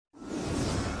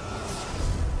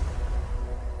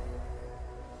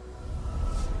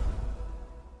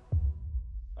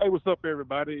Hey, what's up,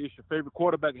 everybody? It's your favorite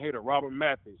quarterback hater, Robert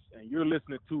Mathis, and you're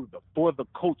listening to the For the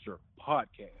Culture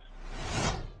podcast.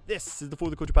 This is the For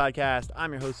the Culture podcast.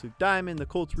 I'm your host, Luke Diamond. The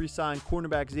Colts re-signed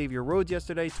cornerback Xavier Rhodes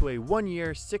yesterday to a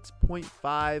one-year,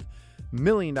 $6.5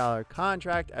 million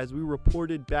contract. As we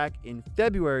reported back in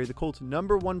February, the Colts'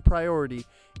 number one priority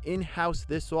in-house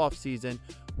this offseason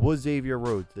was Xavier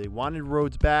Rhodes. They wanted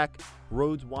Rhodes back.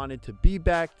 Rhodes wanted to be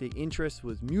back. The interest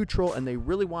was mutual, and they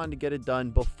really wanted to get it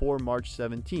done before March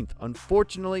 17th.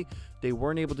 Unfortunately, they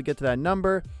weren't able to get to that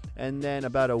number, and then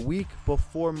about a week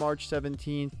before March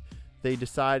 17th, they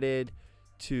decided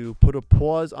to put a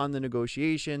pause on the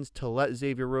negotiations to let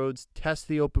Xavier Rhodes test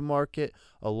the open market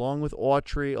along with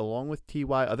Autry, along with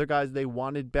T.Y., other guys they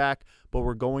wanted back, but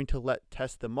were going to let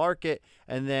test the market.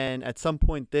 And then at some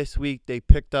point this week, they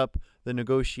picked up the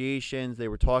negotiations. They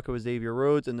were talking with Xavier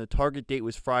Rhodes, and the target date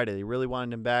was Friday. They really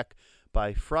wanted him back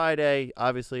by Friday.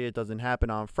 Obviously, it doesn't happen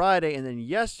on Friday. And then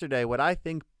yesterday, what I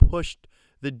think pushed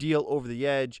the deal over the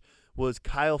edge was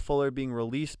Kyle Fuller being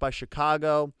released by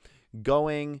Chicago,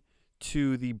 going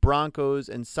to the Broncos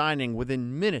and signing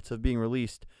within minutes of being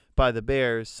released by the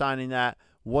Bears, signing that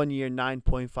one-year,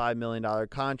 $9.5 million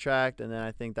contract. And then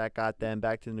I think that got them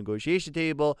back to the negotiation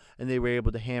table, and they were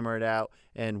able to hammer it out.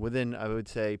 And within, I would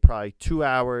say, probably 2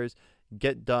 hours,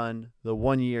 get done the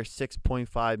one-year,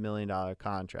 $6.5 million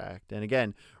contract. And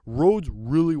again, Rhodes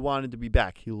really wanted to be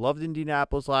back. He loved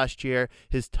Indianapolis last year.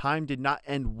 His time did not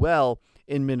end well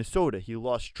in Minnesota. He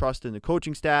lost trust in the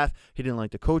coaching staff. He didn't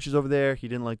like the coaches over there. He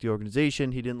didn't like the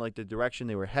organization. He didn't like the direction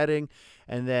they were heading.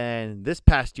 And then this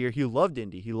past year, he loved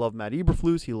Indy. He loved Matt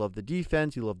Eberflus. He loved the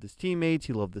defense. He loved his teammates.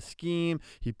 He loved the scheme.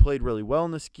 He played really well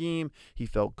in the scheme. He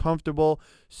felt comfortable.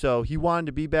 So he wanted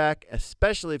to be back,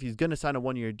 especially if he's going to sign a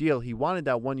one-year deal. He wanted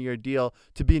that one-year deal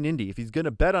to be in Indy. If he's going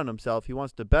to bet on himself, he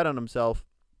wants to bet on himself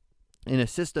in a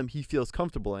system he feels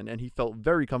comfortable in, and he felt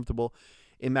very comfortable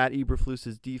in Matt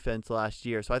Eberflus's defense last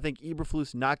year. So I think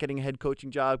Eberflus not getting a head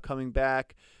coaching job, coming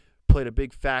back, played a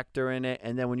big factor in it.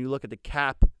 And then when you look at the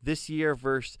cap this year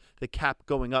versus the cap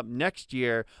going up next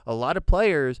year, a lot of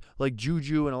players like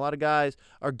Juju and a lot of guys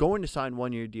are going to sign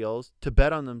one-year deals to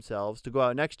bet on themselves, to go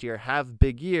out next year, have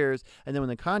big years, and then when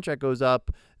the contract goes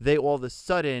up, they all of a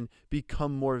sudden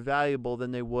become more valuable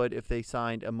than they would if they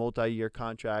signed a multi-year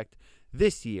contract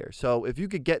this year. So if you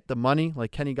could get the money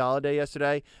like Kenny Golladay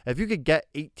yesterday, if you could get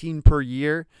 18 per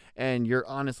year and you're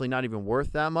honestly not even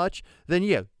worth that much, then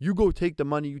yeah, you go take the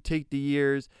money, you take the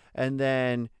years, and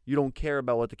then you don't care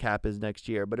about what the cap is next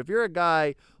year. But if you're a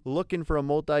guy looking for a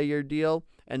multi-year deal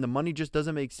and the money just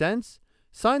doesn't make sense,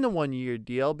 sign the one-year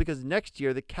deal, because next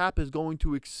year the cap is going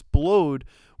to explode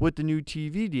with the new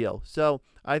TV deal. So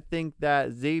I think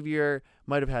that Xavier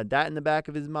might have had that in the back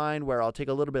of his mind, where I'll take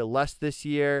a little bit less this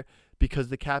year because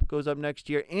the cap goes up next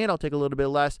year, and I'll take a little bit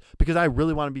less because I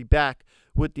really want to be back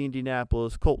with the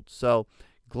Indianapolis Colts. So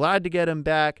glad to get him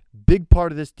back. Big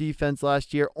part of this defense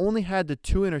last year. Only had the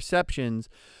 2 interceptions,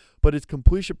 but his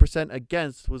completion percent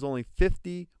against was only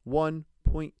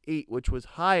 51.8, which was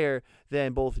higher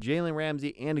than both Jalen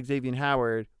Ramsey and Xavier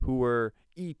Howard, who were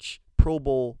each Pro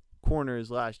Bowl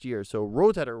corners last year. So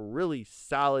Rhodes had a really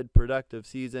solid, productive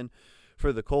season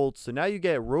for the Colts. So now you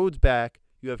get Rhodes back.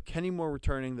 You have Kenny Moore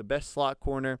returning, the best slot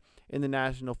corner in the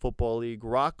National Football League.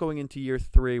 Rock going into year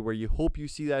 3, where you hope you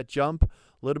see that jump.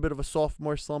 A little bit of a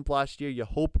sophomore slump last year. You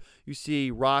hope you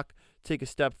see Rock take a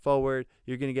step forward.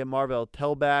 You're going to get Marvell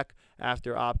Tell back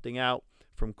after opting out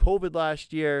from COVID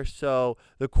last year. So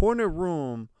the corner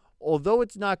room, although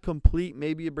it's not complete,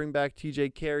 maybe you bring back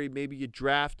TJ Carey, maybe you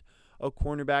draft a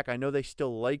cornerback. I know they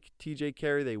still like TJ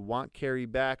Carey. They want Carey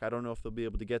back. I don't know if they'll be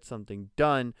able to get something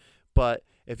done. But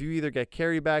if you either get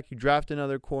Carey back, you draft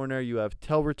another corner, you have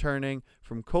Tell returning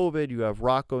from COVID, you have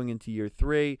Rock going into year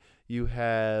 3, you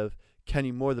have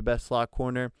Kenny Moore, the best slot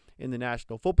corner in the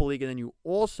National Football League, and then you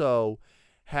also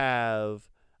have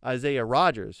Isaiah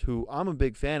Rodgers, who I'm a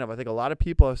big fan of. I think a lot of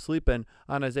people are sleeping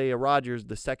on Isaiah Rodgers,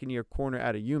 the second-year corner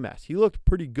out of UMass. He looked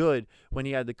pretty good when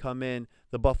he had to come in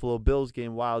the Buffalo Bills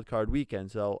game wild card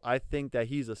weekend. So I think that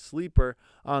he's a sleeper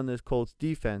on this Colts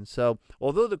defense. So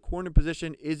although the corner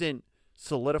position isn't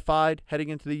solidified heading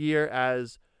into the year,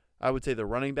 as I would say the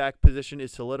running back position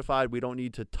is solidified, we don't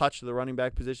need to touch the running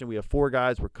back position. We have 4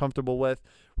 guys we're comfortable with.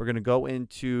 We're going to go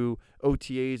into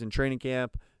OTAs and training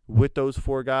camp with those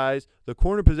 4 guys. The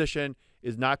corner position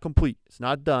is not complete. It's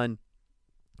not done.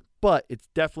 But it's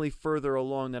definitely further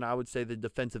along than I would say the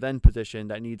defensive end position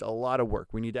that needs a lot of work.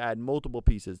 We need to add multiple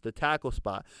pieces. The tackle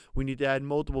spot, we need to add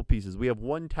multiple pieces. We have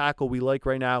 1 tackle we like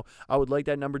right now. I would like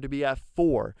that number to be at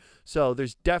 4. So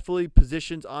there's definitely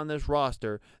positions on this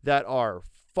roster that are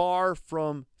far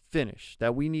from finish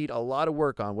that we need a lot of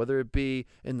work on, whether it be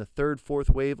in the third, fourth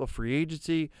wave of free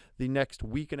agency, the next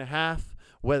week and a half,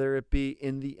 whether it be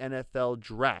in the NFL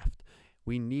draft.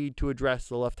 We need to address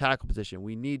the left tackle position.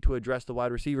 We need to address the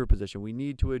wide receiver position. We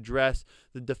need to address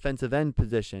the defensive end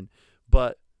position.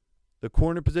 But the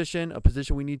corner position, a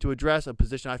position we need to address, a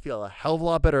position I feel a hell of a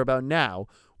lot better about now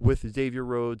with Xavier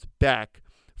Rhodes back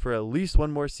for at least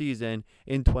one more season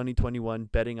in 2021,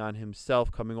 betting on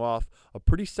himself coming off a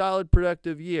pretty solid,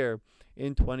 productive year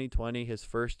in 2020, his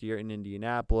first year in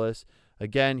Indianapolis.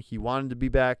 Again, he wanted to be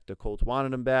back. The Colts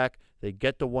wanted him back. They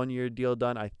get the one-year deal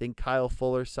done. I think Kyle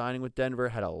Fuller signing with Denver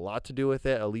had a lot to do with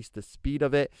it, at least the speed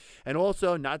of it. And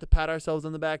also, not to pat ourselves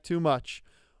on the back too much,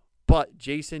 but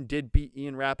Jason did beat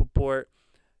Ian Rappaport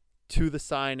to the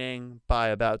signing by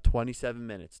about 27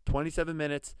 minutes. 27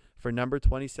 minutes for number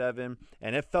 27.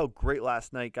 And it felt great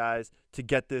last night, guys, to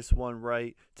get this one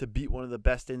right, to beat one of the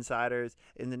best insiders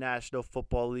in the National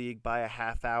Football League by a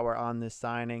half hour on this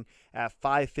signing. At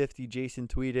 5:50, Jason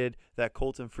tweeted that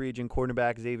Colts and free agent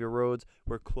cornerback Xavier Rhodes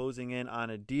were closing in on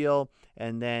a deal.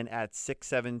 And then at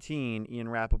 6:17, Ian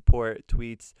Rappaport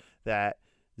tweets that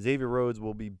Xavier Rhodes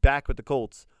will be back with the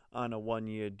Colts on a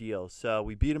one-year deal. So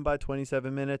we beat him by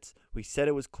 27 minutes. We said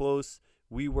it was close.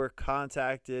 We were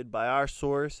contacted by our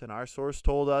source, and our source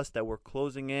told us that we're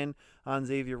closing in on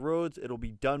Xavier Rhodes. It'll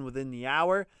be done within the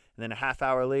hour. And then a half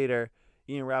hour later,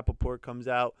 Ian Rappaport comes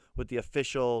out with the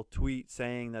official tweet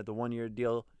saying that the one-year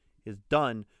deal is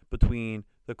done between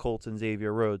the Colts and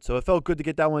Xavier Rhodes. So it felt good to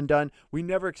get that one done. We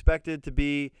never expected to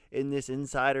be in this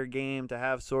insider game, to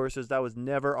have sources. That was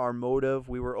never our motive.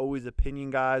 We were always opinion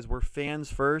guys. We're fans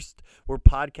first. We're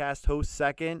podcast hosts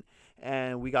second.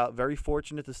 And we got very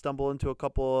fortunate to stumble into a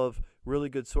couple of really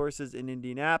good sources in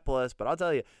Indianapolis. But I'll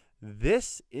tell you,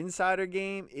 this insider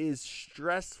game is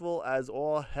stressful as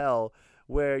all hell,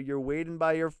 where you're waiting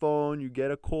by your phone, you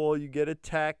get a call, you get a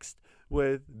text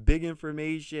with big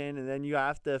information, and then you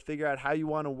have to figure out how you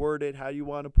want to word it, how you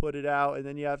want to put it out, and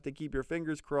then you have to keep your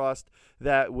fingers crossed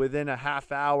that within a half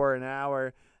hour, an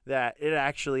hour, that it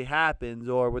actually happens.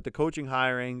 Or with the coaching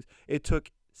hirings, it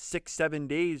took 6-7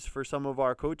 days for some of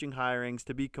our coaching hirings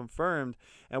to be confirmed,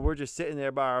 and we're just sitting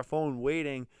there by our phone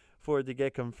waiting for it to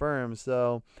get confirmed.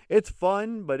 So it's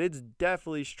fun, but it's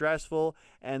definitely stressful,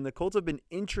 and the Colts have been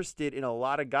interested in a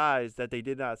lot of guys that they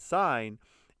did not sign,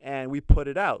 and we put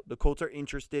it out. The Colts are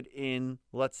interested in,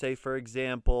 let's say, for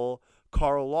example,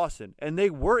 Carl Lawson. And they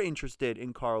were interested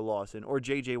in Carl Lawson or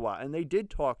J.J. Watt. And they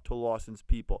did talk to Lawson's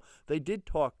people. They did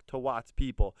talk to Watt's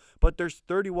people. But there's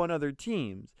 31 other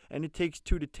teams, and it takes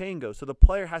two to tango. So the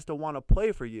player has to want to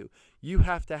play for you. You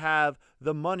have to have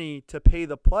the money to pay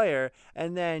the player,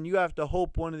 and then you have to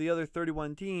hope one of the other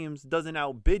 31 teams doesn't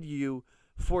outbid you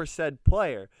for said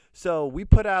player. So we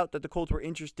put out that the Colts were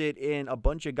interested in a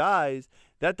bunch of guys.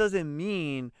 That doesn't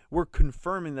mean we're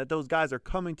confirming that those guys are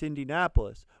coming to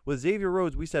Indianapolis. With Xavier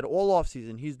Rhodes, we said all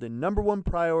offseason he's the number one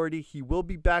priority. He will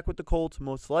be back with the Colts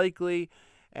most likely,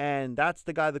 and that's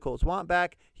the guy the Colts want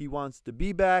back. He wants to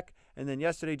be back. And then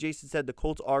yesterday Jason said the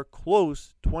Colts are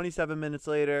close. 27 minutes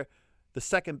later, the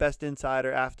second best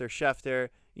insider after Schefter,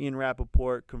 Ian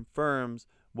Rappaport, confirms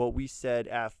what we said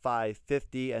at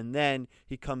 5:50, and then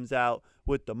he comes out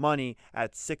with the money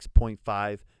at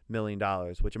 $6.5 million,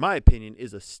 which in my opinion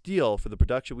is a steal for the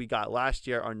production we got last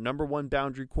year. Our number one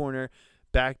boundary corner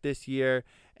back this year,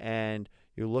 and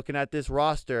you're looking at this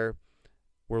roster,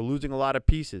 we're losing a lot of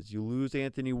pieces. You lose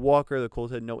Anthony Walker. The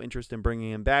Colts had no interest in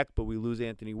bringing him back, but we lose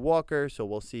Anthony Walker, so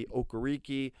we'll see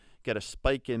Okereke get a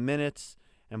spike in minutes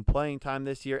and playing time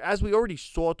this year. As we already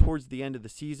saw towards the end of the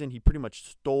season, he pretty much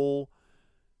stole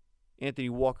Anthony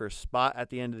Walker's spot at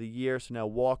the end of the year. So now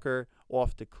Walker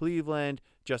off to Cleveland.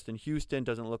 Justin Houston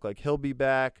doesn't look like he'll be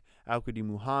back. Al-Quadin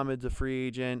Muhammad's a free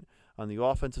agent. On the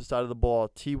offensive side of the ball,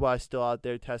 T.Y. still out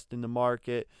there testing the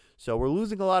market. So we're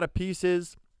losing a lot of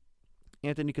pieces.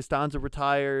 Anthony Costanza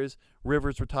retires.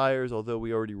 Rivers retires, although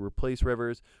we already replaced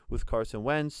Rivers with Carson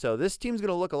Wentz. So this team's going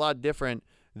to look a lot different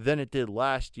than it did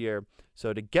last year.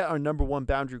 So to get our number one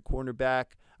boundary cornerback,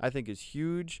 I think is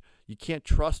huge. You can't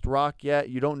trust Rock yet.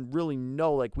 You don't really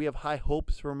know. Like, we have high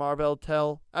hopes for Marvell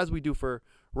Tell, as we do for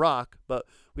Rock, but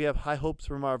we have high hopes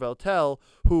for Marvell Tell,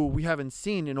 who we haven't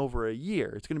seen in over a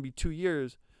year. It's going to be 2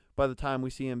 years by the time we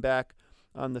see him back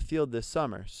on the field this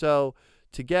summer. So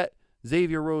to get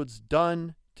Xavier Rhodes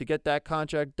done, to get that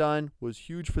contract done, was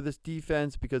huge for this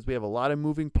defense because we have a lot of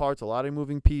moving parts, a lot of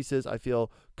moving pieces. I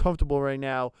feel comfortable right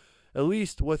now at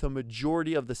least with a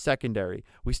majority of the secondary.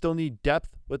 We still need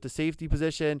depth with the safety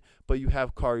position, but you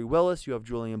have Kari Willis, you have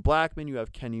Julian Blackman, you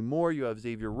have Kenny Moore, you have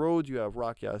Xavier Rhodes, you have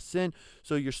Rock Ya-Sin.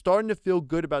 So you're starting to feel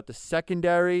good about the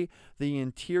secondary. The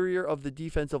interior of the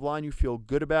defensive line you feel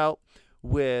good about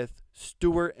with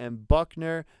Stewart and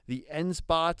Buckner. The end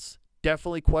spots,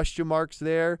 definitely question marks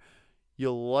there.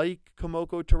 You like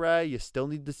Kamoko Ture. You still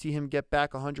need to see him get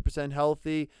back 100%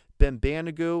 healthy. Ben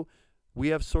Banogu, we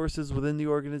have sources within the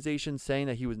organization saying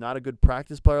that he was not a good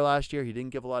practice player last year. He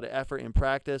didn't give a lot of effort in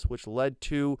practice, which led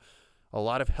to a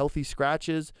lot of healthy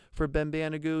scratches for Ben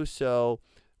Banogu. So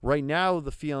right now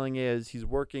the feeling is he's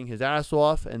working his ass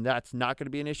off, and that's not going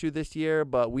to be an issue this year.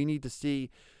 But we need to see,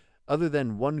 other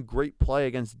than one great play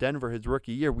against Denver his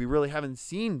rookie year, we really haven't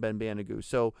seen Ben Banogu.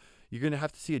 So you're going to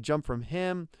have to see a jump from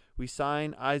him. We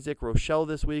signed Isaac Rochelle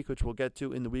this week, which we'll get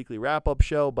to in the weekly wrap-up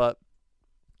show, but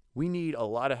we need a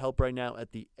lot of help right now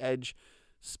at the edge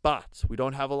spots. We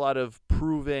don't have a lot of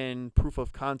proven proof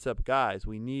of concept guys.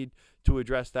 We need to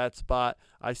address that spot.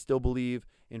 I still believe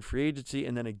in free agency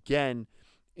and then again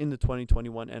in the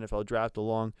 2021 NFL draft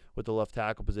along with the left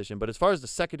tackle position. But as far as the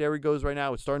secondary goes right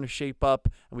now, it's starting to shape up,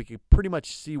 and we can pretty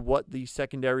much see what the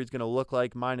secondary is going to look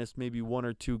like, minus maybe one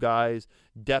or two guys,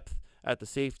 depth at the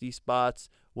safety spots,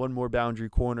 one more boundary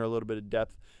corner, a little bit of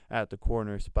depth at the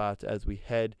corner spots as we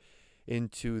head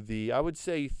into the, I would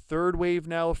say, third wave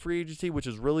now of free agency, which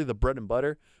is really the bread and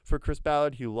butter for Chris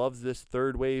Ballard. He loves this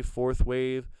third wave, fourth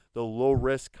wave, the low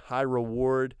risk, high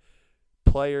reward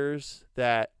players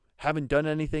that haven't done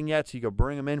anything yet, so you can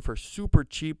bring them in for super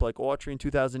cheap, like Autry in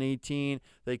 2018.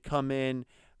 They come in,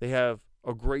 they have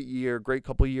a great year, great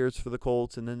couple of years for the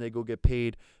Colts, and then they go get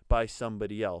paid by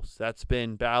somebody else. That's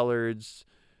been Ballard's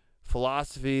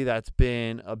philosophy. That's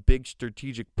been a big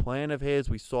strategic plan of his.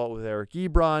 We saw it with Eric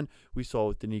Ebron. We saw it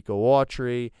with Denico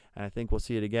Autry, and I think we'll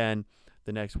see it again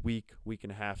the next week, week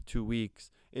and a half, 2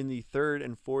 weeks in the third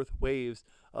and fourth waves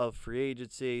of free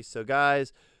agency. So,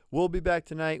 guys, we'll be back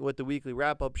tonight with the weekly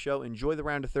wrap-up show. Enjoy the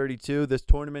round of 32. This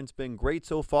tournament's been great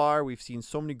so far. We've seen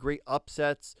so many great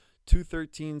upsets. 2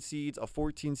 13 seeds, a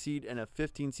 14 seed, and a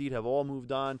 15 seed have all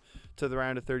moved on to the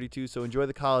round of 32. So enjoy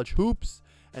the college hoops.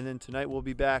 And then tonight we'll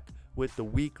be back with the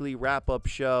weekly wrap-up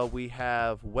show. We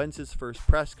have Wentz's first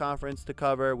press conference to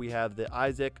cover. We have the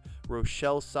Isaac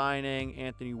Rochelle signing,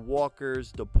 Anthony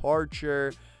Walker's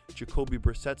departure, Jacoby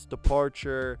Brissett's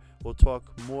departure. We'll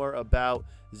talk more about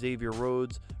Xavier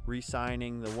Rhodes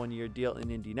re-signing the one-year deal in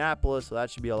Indianapolis. So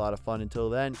that should be a lot of fun. Until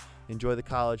then, enjoy the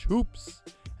college hoops.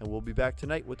 And we'll be back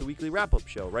tonight with the weekly wrap-up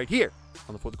show right here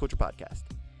on the For the Culture podcast.